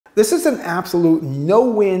This is an absolute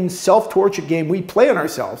no-win, self-torture game we play on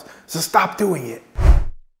ourselves, so stop doing it.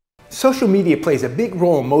 Social media plays a big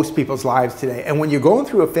role in most people's lives today, and when you're going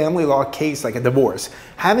through a family law case like a divorce,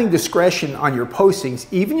 having discretion on your postings,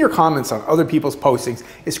 even your comments on other people's postings,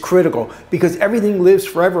 is critical because everything lives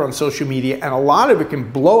forever on social media and a lot of it can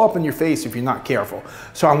blow up in your face if you're not careful.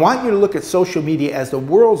 So I want you to look at social media as the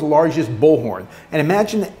world's largest bullhorn and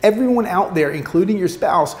imagine that everyone out there, including your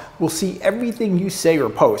spouse, will see everything you say or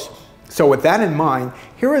post. So with that in mind,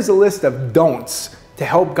 here is a list of don'ts to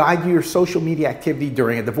help guide your social media activity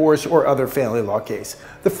during a divorce or other family law case.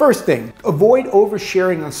 The first thing, avoid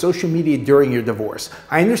oversharing on social media during your divorce.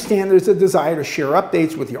 I understand there's a desire to share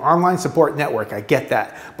updates with your online support network, I get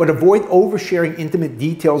that, but avoid oversharing intimate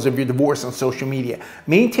details of your divorce on social media.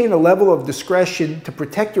 Maintain a level of discretion to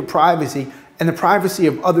protect your privacy and the privacy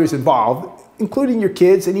of others involved, including your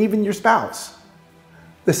kids and even your spouse.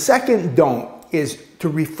 The second don't is to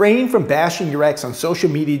refrain from bashing your ex on social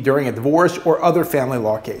media during a divorce or other family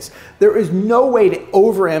law case. There is no way to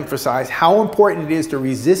overemphasize how important it is to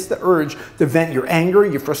resist the urge to vent your anger,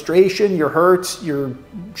 your frustration, your hurts, your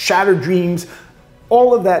shattered dreams,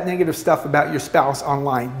 all of that negative stuff about your spouse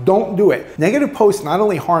online. Don't do it. Negative posts not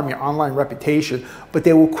only harm your online reputation, but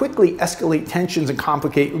they will quickly escalate tensions and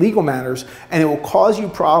complicate legal matters, and it will cause you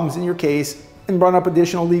problems in your case and run up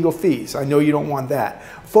additional legal fees. I know you don't want that.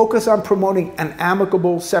 Focus on promoting an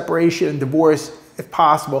amicable separation and divorce if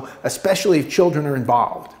possible, especially if children are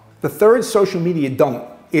involved. The third social media don't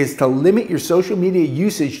is to limit your social media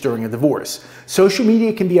usage during a divorce. Social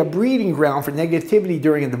media can be a breeding ground for negativity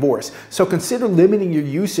during a divorce, so consider limiting your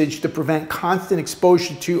usage to prevent constant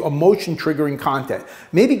exposure to emotion-triggering content.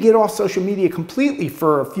 Maybe get off social media completely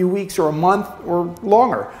for a few weeks or a month or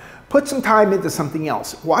longer. Put some time into something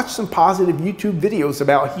else. Watch some positive YouTube videos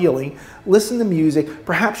about healing, listen to music,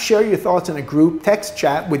 perhaps share your thoughts in a group text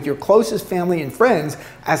chat with your closest family and friends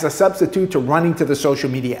as a substitute to running to the social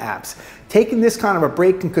media apps. Taking this kind of a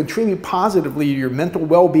break can contribute positively to your mental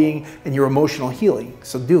well-being and your emotional healing,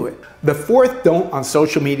 so do it. The fourth don't on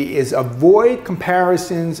social media is avoid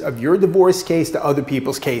comparisons of your divorce case to other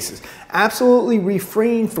people's cases. Absolutely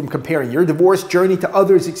refrain from comparing your divorce journey to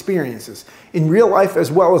others' experiences, in real life as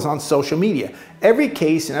well as on social media. Every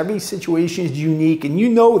case and every situation is unique, and you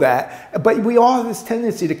know that, but we all have this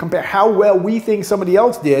tendency to compare how well we think somebody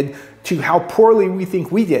else did to how poorly we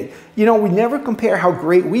think we did. You know, we never compare how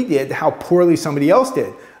great we did to how poorly somebody else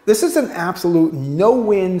did. This is an absolute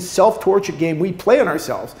no-win, self-torture game we play on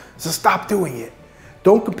ourselves, so stop doing it.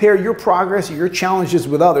 Don't compare your progress or your challenges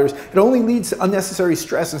with others. It only leads to unnecessary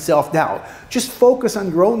stress and self-doubt. Just focus on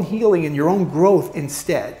your own healing and your own growth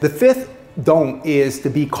instead. The fifth don't is to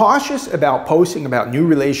be cautious about posting about new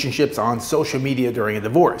relationships on social media during a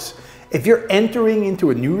divorce. If you're entering into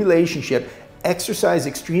a new relationship, exercise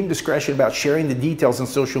extreme discretion about sharing the details on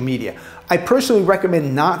social media. I personally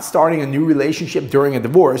recommend not starting a new relationship during a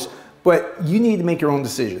divorce, but you need to make your own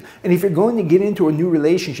decision. And if you're going to get into a new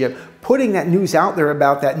relationship, putting that news out there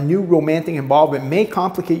about that new romantic involvement may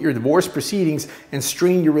complicate your divorce proceedings and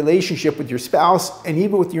strain your relationship with your spouse and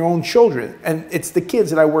even with your own children. And it's the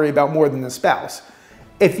kids that I worry about more than the spouse.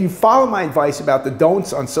 If you follow my advice about the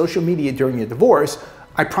don'ts on social media during your divorce,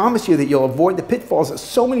 I promise you that you'll avoid the pitfalls that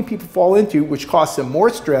so many people fall into, which costs them more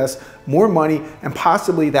stress, more money, and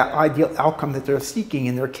possibly that ideal outcome that they're seeking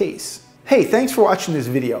in their case. Hey, thanks for watching this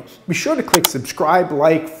video. Be sure to click subscribe,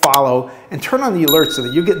 like, follow, and turn on the alerts so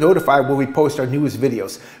that you get notified when we post our newest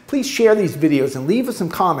videos. Please share these videos and leave us some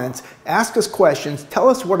comments, ask us questions, tell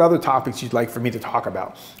us what other topics you'd like for me to talk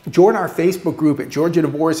about. Join our Facebook group at Georgia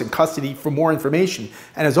Divorce and Custody for more information.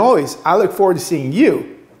 And as always, I look forward to seeing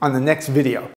you on the next video.